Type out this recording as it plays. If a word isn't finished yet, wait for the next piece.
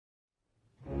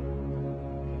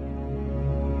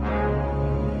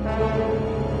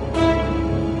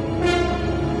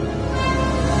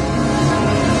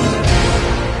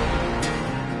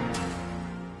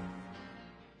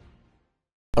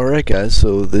Alright guys,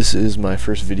 so this is my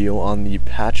first video on the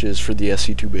patches for the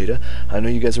SC2 beta. I know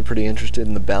you guys are pretty interested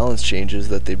in the balance changes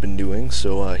that they've been doing,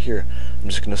 so here, I'm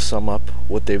just going to sum up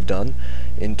what they've done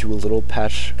into a little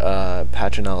patch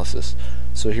analysis.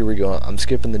 So here we go. I'm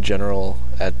skipping the general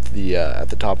at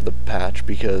the top of the patch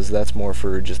because that's more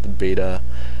for just the beta,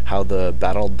 how the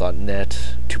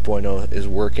Battle.net 2.0 is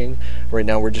working. Right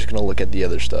now we're just going to look at the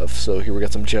other stuff. So here we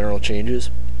got some general changes.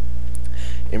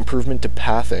 Improvement to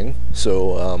pathing,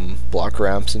 so block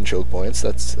ramps and choke points.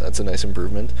 That's a nice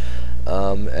improvement.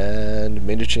 And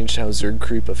made a change to how Zerg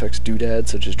creep affects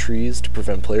doodads such as trees to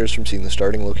prevent players from seeing the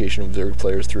starting location of Zerg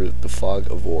players through the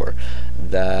fog of war.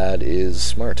 That is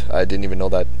smart. I didn't even know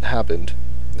that happened.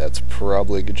 That's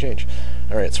probably a good change.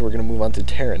 Alright, so we're going to move on to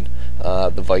Terran.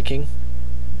 The Viking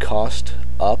cost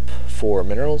up for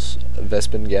minerals.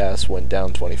 Vespin gas went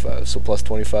down 25, so plus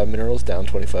 25 minerals, down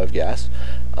 25 gas.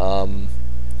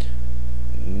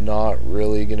 Not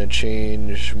really going to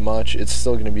change much. It's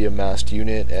still going to be a massed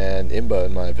unit and imba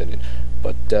in my opinion.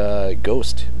 But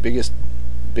Ghost, biggest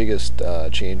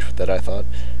change that I thought.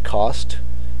 Cost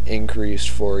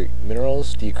increased for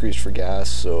minerals, decreased for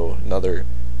gas, so another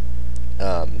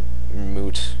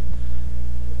moot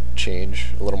change.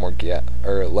 A little more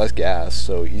less gas,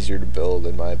 so easier to build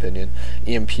in my opinion.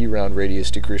 EMP round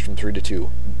radius decreased from 3 to 2.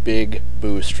 Big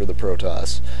boost for the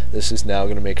Protoss. This is now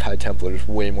going to make High Templars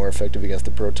way more effective against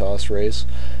the Protoss race,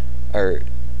 or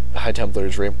High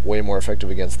Templars way more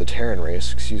effective against the Terran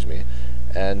race, excuse me.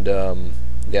 And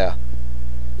yeah,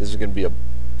 this is going to be a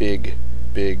big,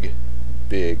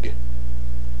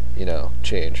 you know,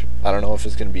 change. I don't know if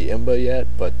it's going to be imba yet,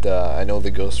 but I know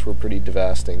the ghosts were pretty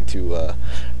devastating to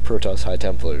Protoss High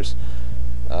Templars.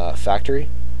 Factory.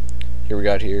 Here we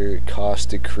got here cost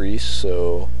decrease,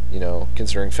 so you know,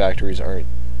 considering factories are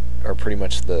pretty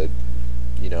much the,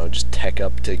 you know, just tech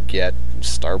up to get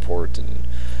starport, and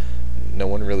no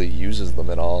one really uses them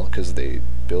at all because they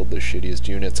build the shittiest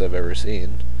units I've ever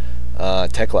seen.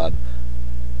 Tech lab,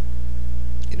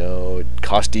 you know,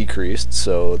 cost decreased,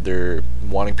 so they're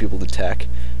wanting people to tech.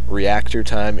 Reactor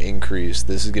time increased.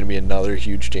 This is going to be another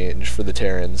huge change for the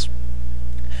Terrans,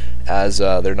 as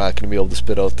they're not going to be able to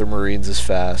spit out their Marines as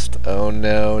fast. Oh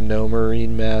no, no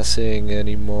Marine massing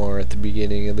anymore at the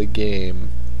beginning of the game.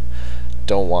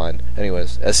 Don't whine.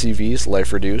 Anyways, SCVs,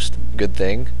 life reduced, good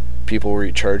thing. People were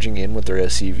charging in with their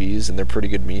SCVs, and they're pretty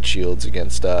good meat shields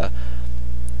against,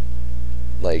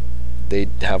 like, they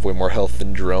have way more health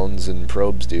than drones and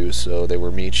probes do, so they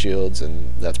were meat shields,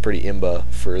 and that's pretty imba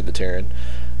for the Terran.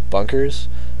 Bunkers,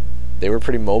 they were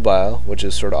pretty mobile, which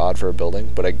is sort of odd for a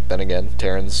building, but then again,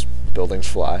 Terran's buildings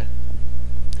fly.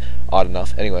 Odd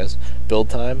enough. Anyways, build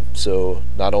time, so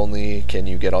not only can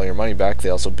you get all your money back, they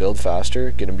also build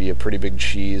faster. Gonna be a pretty big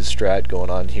cheese strat going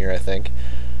on here, I think.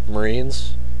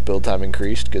 Marines, build time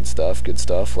increased, good stuff,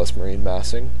 less Marine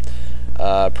massing.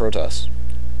 Protoss,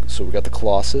 so we got the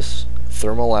Colossus.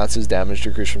 Thermal lances damage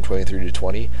decreased from 23 to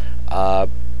 20.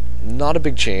 Not a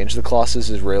big change. The Colossus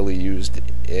is rarely used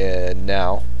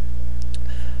now.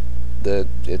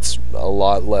 It's a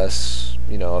lot less,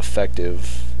 you know,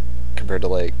 effective compared to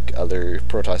like other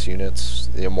Protoss units,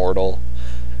 the Immortal,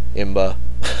 imba.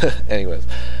 Anyways,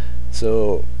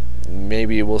 so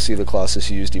maybe we'll see the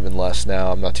Colossus used even less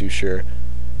now. I'm not too sure.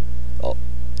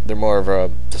 They're more of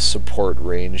a support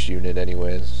ranged unit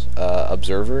anyways.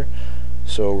 Observer,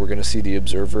 so we're going to see the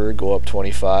Observer go up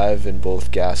 25 in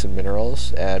both gas and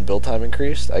minerals, and build time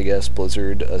increased. I guess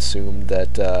Blizzard assumed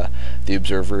that the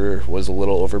Observer was a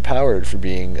little overpowered for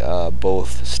being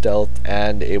both stealth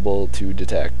and able to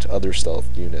detect other stealth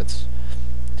units.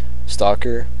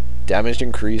 Stalker, damage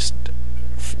increased,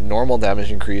 normal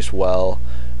damage increased, while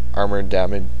armored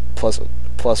damage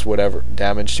plus whatever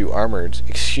damage to armored,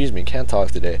 excuse me, can't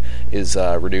talk today, is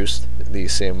reduced the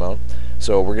same amount.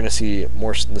 So we're going to see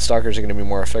more. The Stalkers are going to be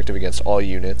more effective against all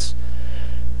units,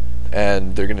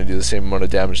 and they're going to do the same amount of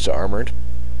damage to armored.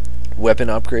 Weapon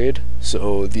upgrade,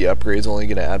 so the upgrade's only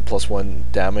going to add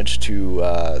 +1 damage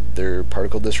to their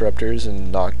particle disruptors,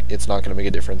 and it's not going to make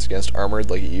a difference against armored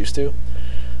like it used to.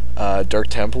 Dark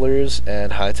Templars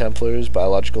and High Templars,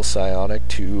 biological psionic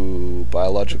to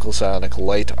biological psionic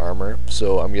light armor,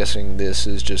 so I'm guessing this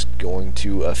is just going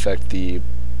to affect the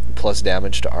plus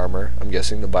damage to armor. I'm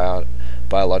guessing the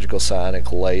biological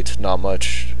psionic light,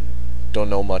 don't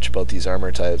know much about these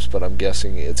armor types, but I'm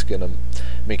guessing it's gonna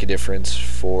make a difference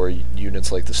for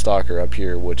units like the Stalker up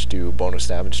here, which do bonus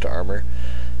damage to armor.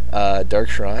 Dark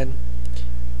Shrine,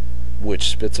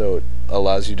 which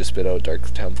allows you to spit out Dark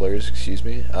Templars, excuse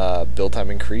me. Build time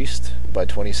increased by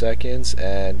 20 seconds,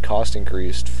 and cost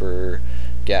increased for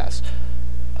gas.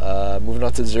 Moving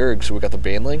on to Zerg, so we got the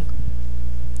Baneling,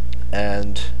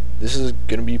 and this is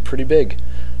going to be pretty big.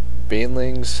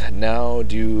 Banelings now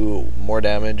do more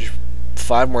damage,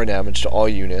 5 more damage to all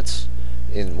units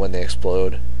when they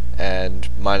explode, and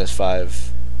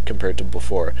 -5 compared to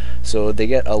before. So they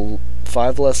get a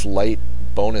 5 less light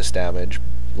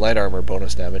armor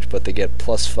bonus damage, but they get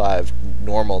 +5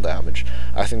 normal damage.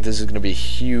 I think this is going to be a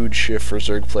huge shift for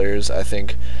Zerg players. I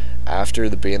think after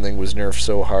the Baneling was nerfed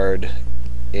so hard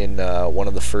in one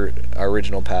of the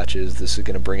original patches, this is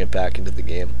going to bring it back into the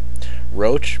game.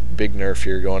 Roach, big nerf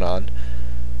here going on.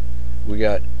 We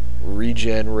got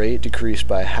regen rate decreased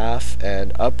by half,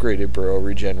 and upgraded burrow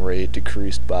regen rate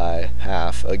decreased by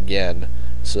half again.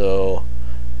 So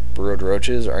burrowed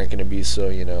roaches aren't going to be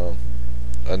so,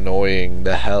 annoying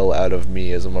the hell out of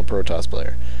me as I'm a Protoss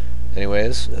player.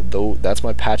 Anyways, that's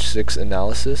my patch 6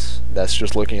 analysis. That's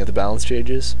just looking at the balance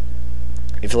changes.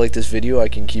 If you like this video, I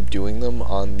can keep doing them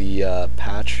on the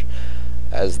patch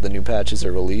as the new patches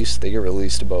are released. They get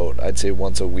released about, I'd say,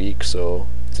 once a week, so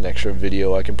it's an extra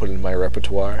video I can put in my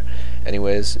repertoire.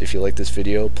 Anyways, if you like this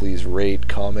video, please rate,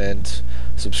 comment,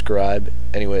 subscribe.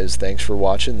 Anyways, thanks for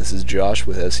watching. This is Josh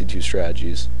with SC2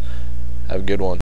 Strategies. Have a good one.